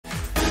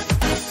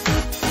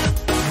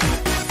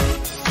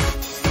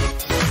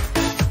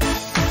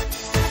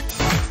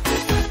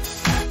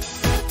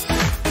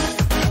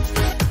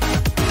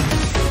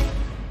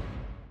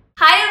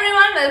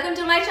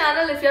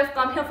if you have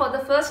come here for the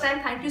first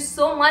time, thank you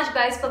so much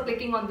guys for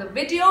clicking on the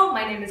video.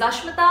 My name is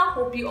Ashmita.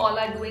 Hope you all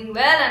are doing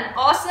well and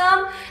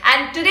awesome.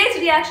 And today's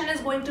reaction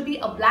is going to be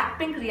a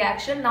Blackpink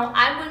reaction. Now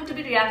I'm going to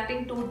be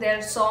reacting to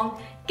their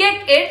song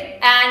Kick It,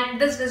 and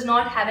this does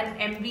not have an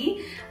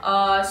MV,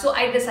 so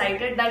I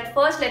decided that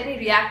first let me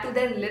react to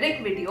their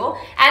lyric video,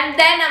 and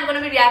then I'm going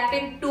to be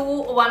reacting to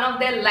one of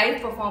their live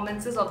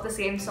performances of the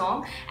same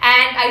song.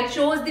 And I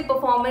chose the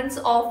performance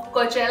of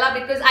Coachella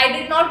because I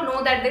did not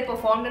know that they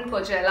performed in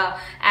Coachella,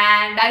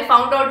 and I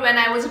found out when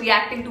I was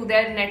reacting to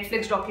their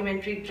Netflix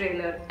documentary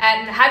trailer.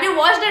 And have you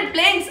watched it,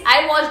 Blinks?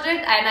 I watched it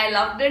and I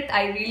loved it.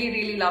 I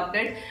really loved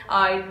it.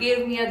 It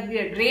gave me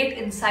a great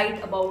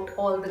insight about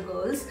all the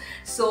girls.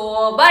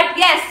 But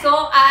yes,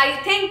 so I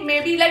think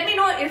maybe let me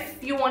know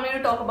if you want me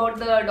to talk about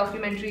the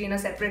documentary in a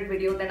separate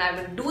video, then I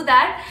will do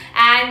that.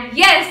 And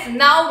yes,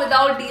 now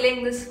without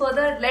dealing this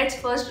further, let's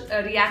first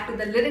react to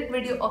the lyric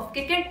video of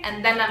Kick It,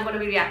 and then I'm going to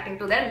be reacting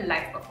to their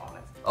live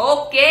performance.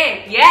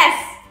 Okay,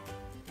 yes!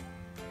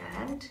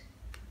 And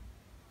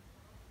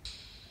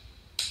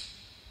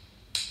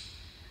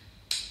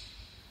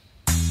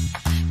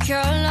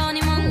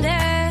결론이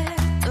뭔데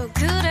또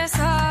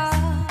그래서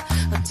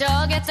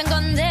어쩌겠단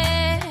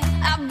건데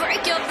I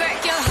break your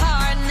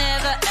heart,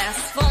 never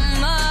ask for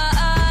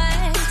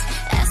much.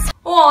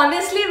 oh,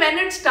 honestly, when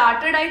it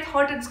started, I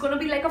thought it's gonna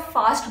be like a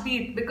fast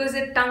beat because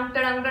it tung,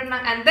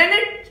 and then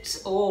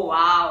it's, oh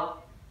wow,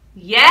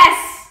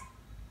 yes,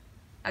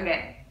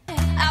 again.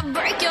 I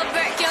break your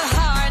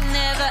heart,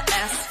 never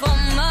ask for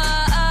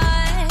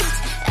much.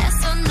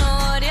 애써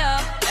노력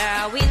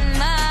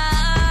따윈만.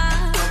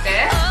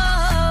 Okay.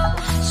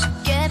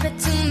 쉽게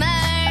뱉은 말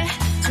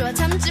좋아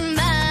참지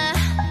마.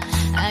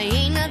 I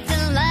ain't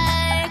nothing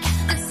like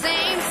the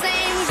same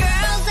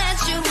girls that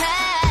you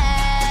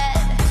had.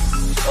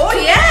 Oh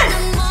yes.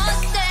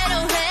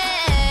 멋대로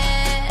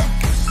해.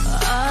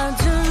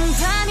 어두운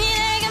밤이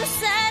날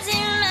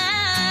감싸지만.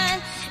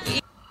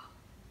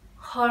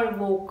 Her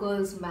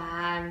vocals,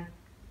 man.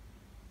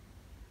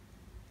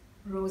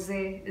 Rose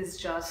is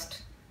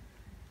just,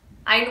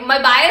 I know my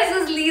bias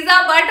is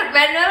Lisa, but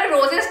whenever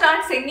Rose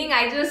starts singing,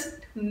 I just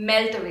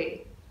melt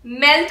away.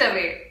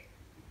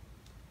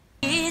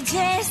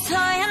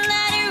 이제서야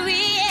나를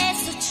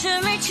위해서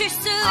춤을 출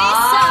수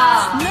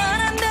있어.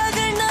 너란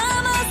벽을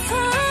넘어서.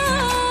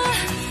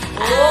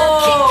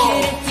 Kick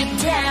it if you're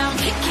down,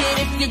 kick it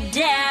if you're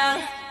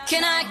down.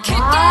 Can I kick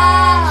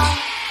it?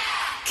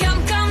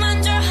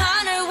 깜깜한 저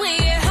하늘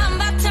위에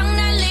한바탕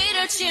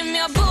난리를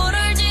치며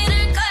불을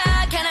지를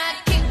거야. Can I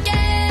kick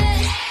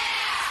it?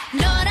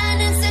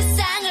 너라는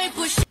세상을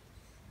부시.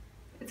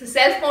 It's a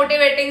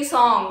self-motivating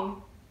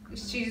song.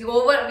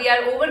 We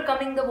are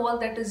overcoming the wall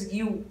that is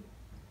you.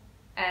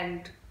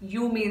 And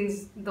you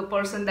means the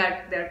person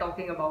that they're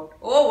talking about.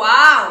 Oh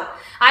wow!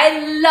 I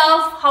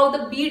love how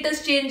the beat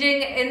is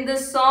changing in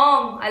this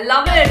song. I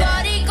love it.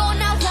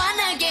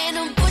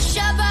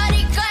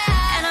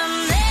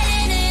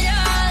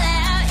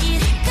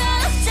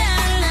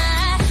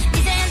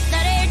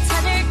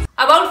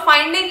 About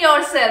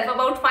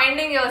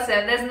finding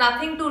yourself. There's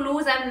nothing to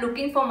lose. I'm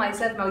looking for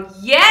myself now.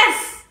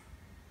 Yes!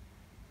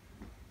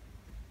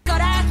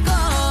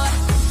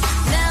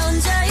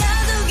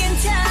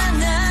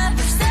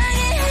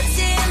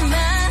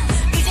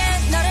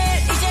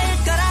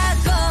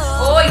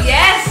 Oh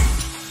yes!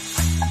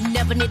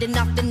 Never needed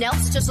nothing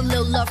else, just a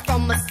little love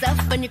from myself.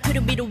 And you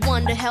couldn't be the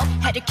one to help.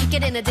 Had to kick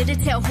it and I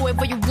didn't tell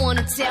whoever you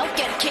wanna tell.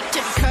 Get a kick to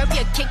the curb,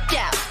 you're kicked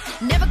out.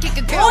 Never kick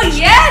a girl. Oh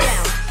yes!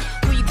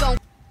 Down. Who you gon'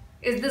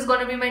 Is this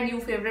gonna be my new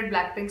favorite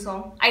Blackpink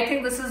song? I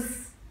think this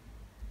is.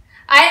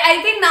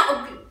 I think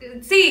now.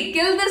 See,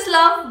 Kill This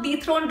Love,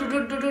 Dethrone,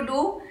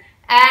 do.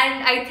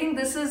 And I think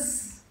this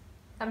is.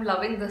 I'm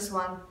loving this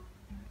one.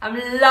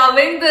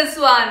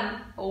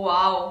 Oh,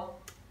 wow.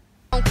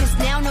 kiss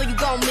now, know you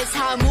gon' miss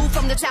how I move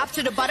from the top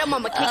to the bottom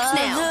of my kicks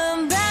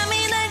now.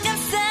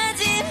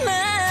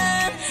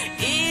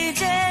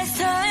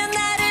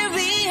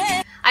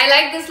 I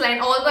like this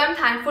line. Although I'm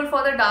thankful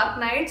for the dark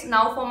nights,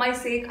 now for my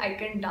sake I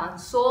can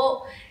dance.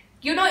 So,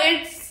 you know,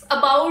 it's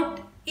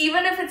about,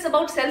 even if it's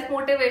about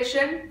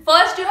self-motivation,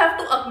 first you have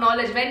to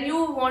acknowledge, when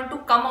you want to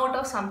come out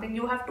of something,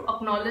 you have to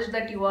acknowledge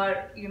that you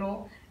are, you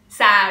know,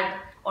 sad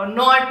or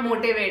not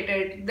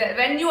motivated.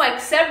 When you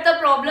accept the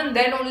problem,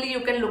 then only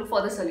you can look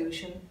for the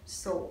solution.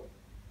 So,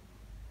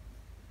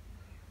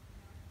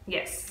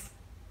 yes.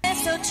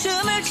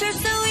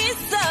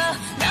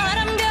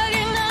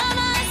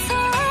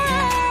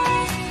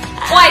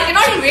 Oh, I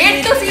cannot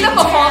wait to see the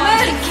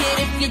performance.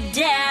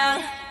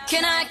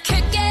 Can I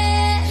kick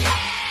it?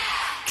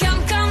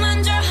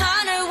 깜깜한 저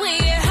하늘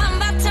위에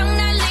한바탕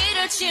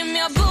난리를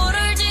치며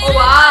불을 지를 Oh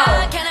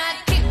wow. Can I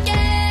kick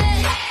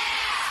it?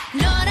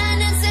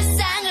 너라는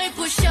세상을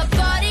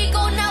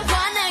부셔버리고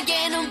나와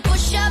나에게는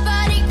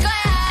부셔버릴 거야.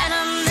 And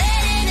I'm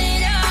letting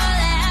it all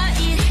out.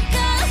 이럴 거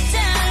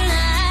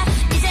없잖아.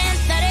 이젠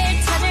너를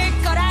찾을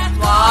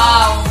거라고.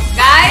 Wow,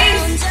 guys.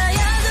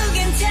 혼자여도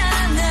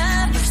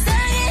괜찮아.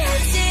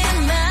 불쌍해하지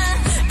마.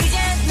 이제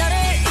너를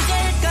잊을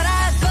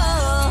거라고.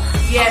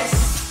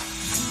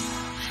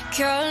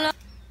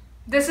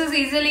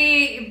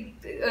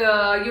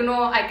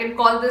 I can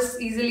call this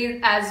easily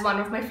as one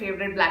of my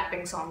favorite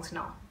Blackpink songs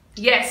now.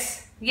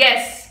 Yes,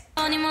 yes.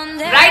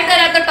 Right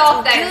there at the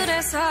top,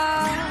 guys.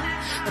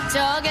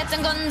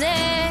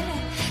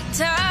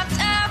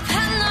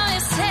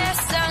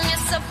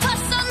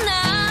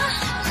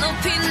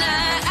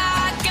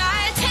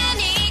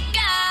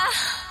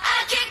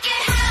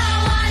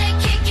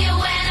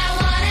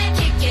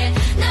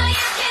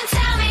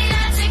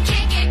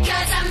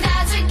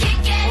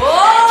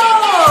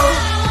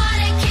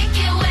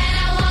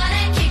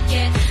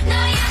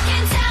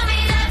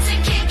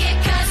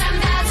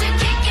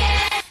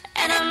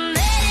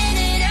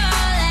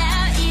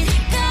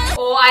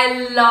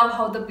 I love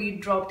how the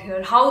beat dropped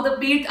here.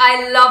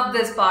 I love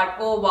this part.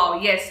 Oh wow,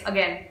 yes,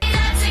 again. 10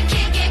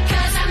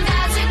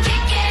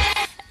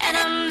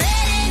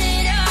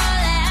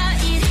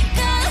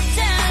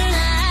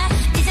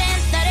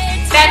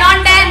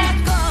 on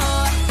 10.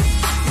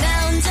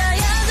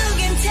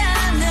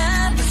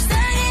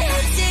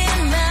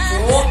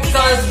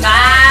 Vocals,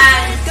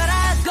 man.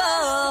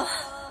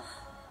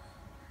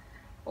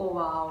 Oh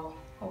wow.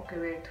 Okay,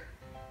 wait.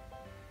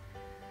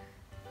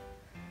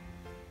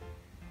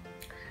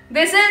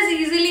 This is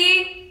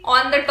easily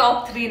on the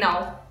top 3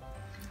 now.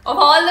 Of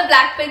all the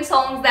Blackpink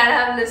songs that I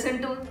have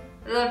listened to,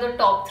 these are the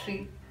top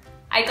 3.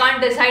 I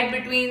can't decide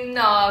between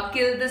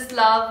Kill This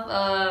Love,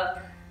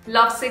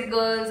 Lovesick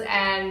Girls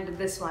and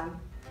this one.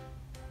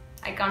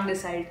 I can't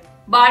decide.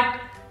 But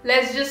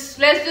let's just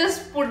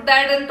put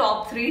that in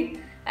top 3.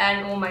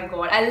 And oh my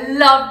god, I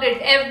loved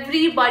it.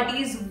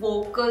 Everybody's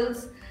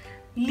vocals,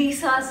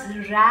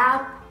 Lisa's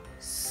rap.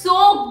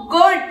 So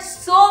good,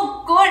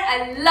 so good.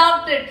 I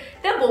loved it.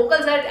 Their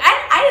vocals are, and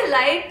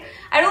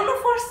I don't know,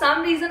 for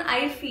some reason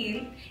I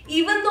feel,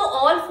 even though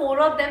all 4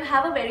 of them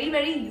have a very,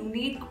 very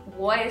unique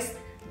voice,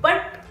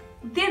 but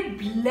they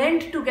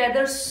blend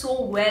together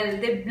so well. I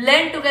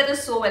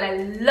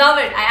love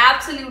it. I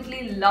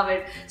absolutely love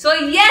it. So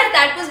yes,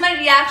 that was my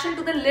reaction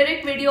to the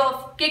lyric video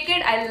of Kick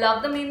It. I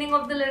love the meaning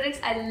of the lyrics.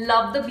 I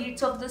love the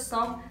beats of the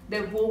song.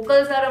 Their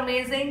vocals are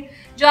amazing.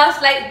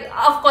 Just like,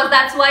 of course,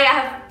 that's why I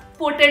have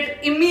put it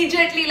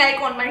immediately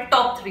like on my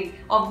top 3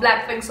 of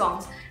Blackpink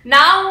songs.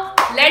 Now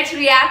let's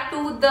react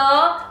to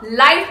the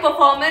live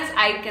performance.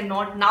 I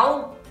cannot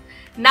now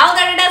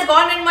that it has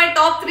gone in my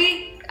top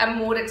 3, I'm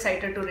more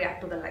excited to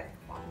react to the live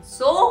performance.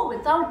 So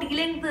without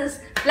dealing this,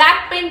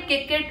 Blackpink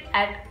Kick It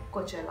at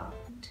Coachella.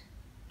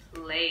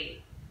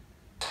 Play.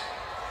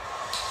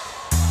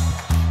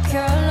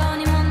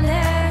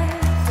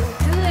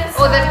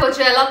 Oh, the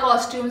Coachella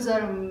costumes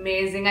are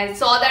amazing. I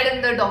saw that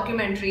in the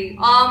documentary.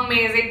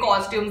 Amazing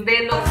costumes.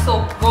 They look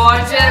so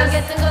gorgeous.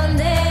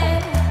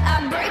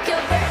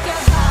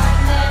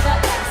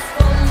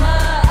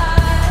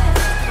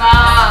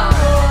 Wow.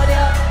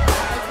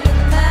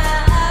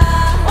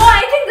 Oh,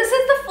 I think this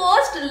is the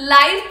first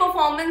live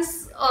performance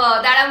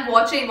that I'm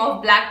watching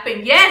of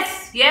Blackpink.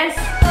 Yes, yes.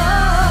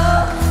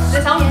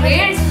 They sound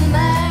great.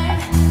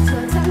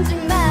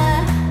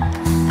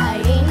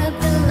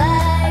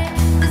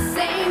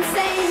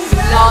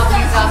 Love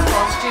Lisa's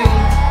costume.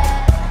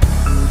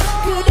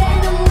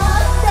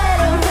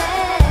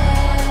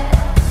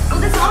 Oh,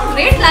 they sound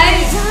great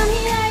live.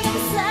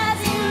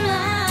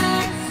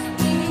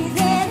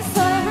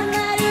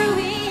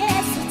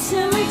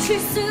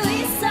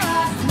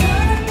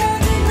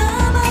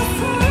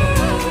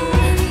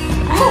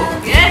 Oh,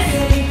 yes.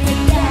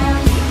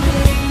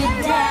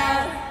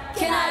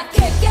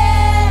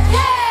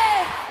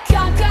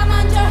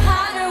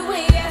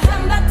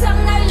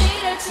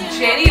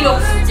 Jenny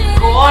looks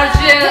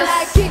gorgeous.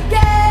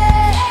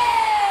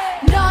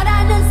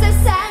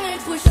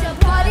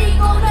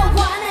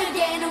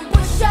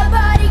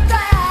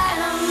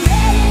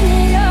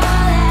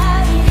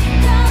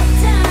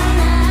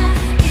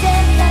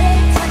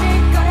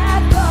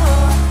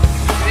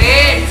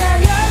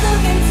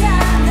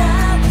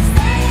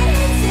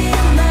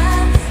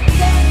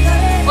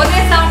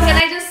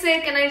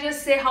 Can I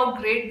just say how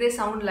great they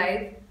sound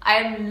live? I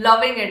am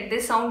loving it. They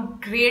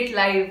sound great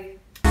live.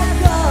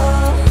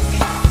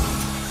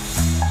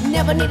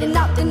 Never needed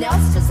nothing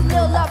else, just a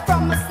little love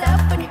from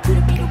myself. And you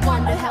couldn't be the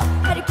one to help.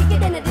 Had to kick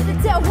it in, I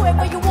didn't tell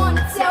whoever you want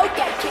to tell.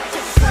 Gotta kick to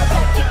the curb,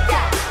 gotta kick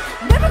that.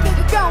 Never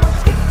gonna go and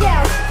kick it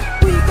out.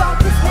 Who you gon'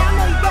 kiss now?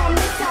 No, you gon'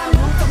 miss time.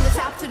 Move from the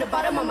top to the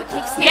bottom, I'ma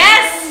kick snap.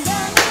 Yes!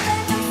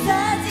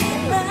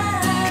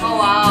 Oh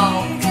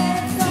wow.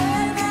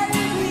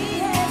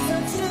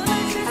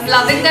 I'm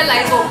loving the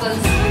live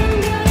vocals.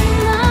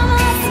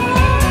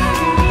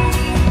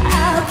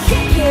 I'll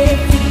kick it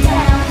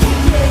down,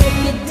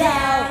 kick it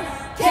down.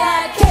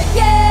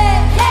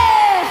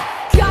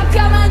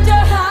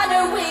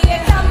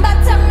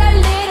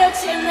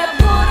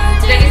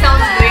 Jenny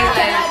sounds great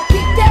live.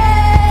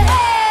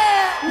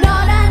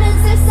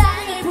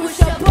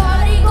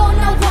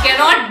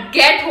 Cannot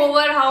get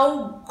over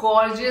how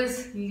gorgeous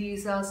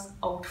Lisa's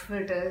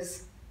outfit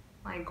is.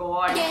 My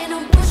god.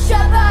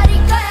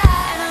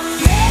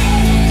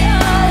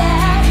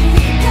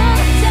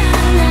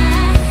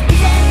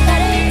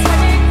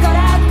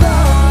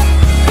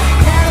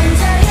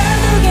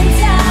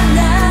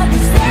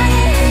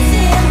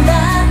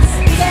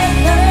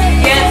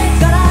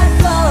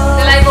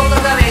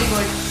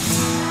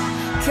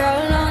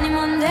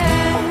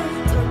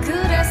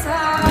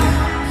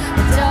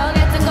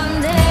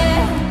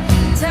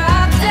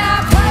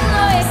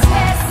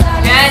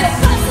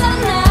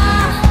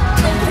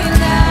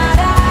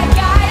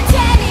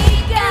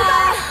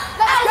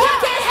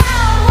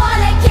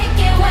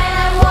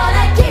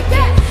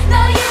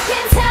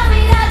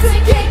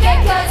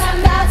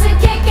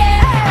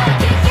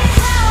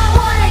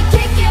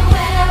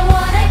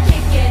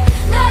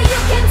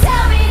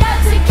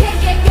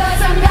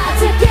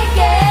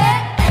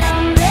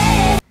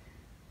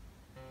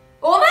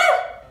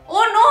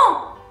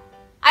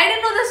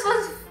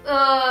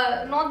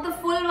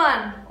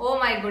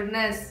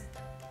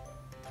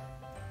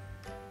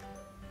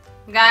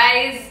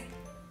 Guys,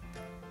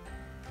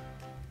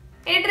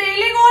 it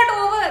really got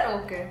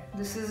over. Okay,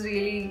 this is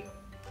really...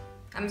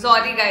 I'm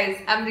sorry guys,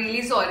 I'm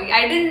really sorry.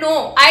 I didn't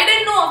know,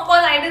 of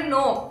course I didn't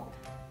know.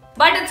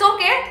 But it's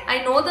okay,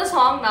 I know the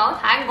song now.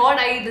 Thank God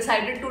I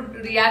decided to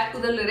react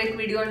to the lyric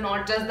video and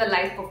not just the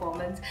live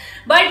performance.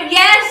 But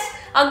yes,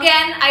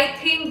 again, I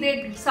think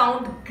they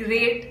sound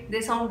great.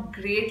 They sound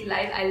great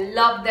live. I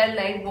love their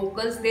live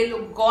vocals. They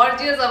look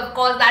gorgeous, of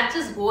course, that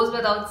just goes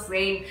without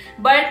saying.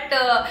 But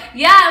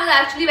yeah, I was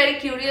actually very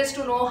curious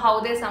to know how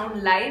they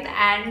sound live,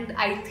 and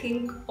I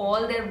think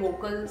all their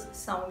vocals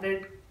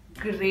sounded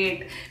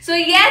great. So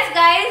yes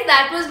guys,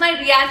 that was my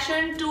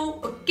reaction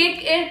to Kick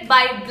It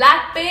by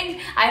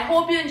Blackpink. I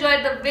hope you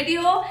enjoyed the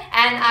video,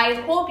 and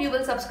I hope you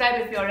will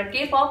subscribe if you're a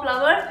K-pop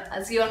lover.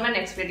 I'll see you on my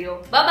next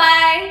video. Bye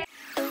bye.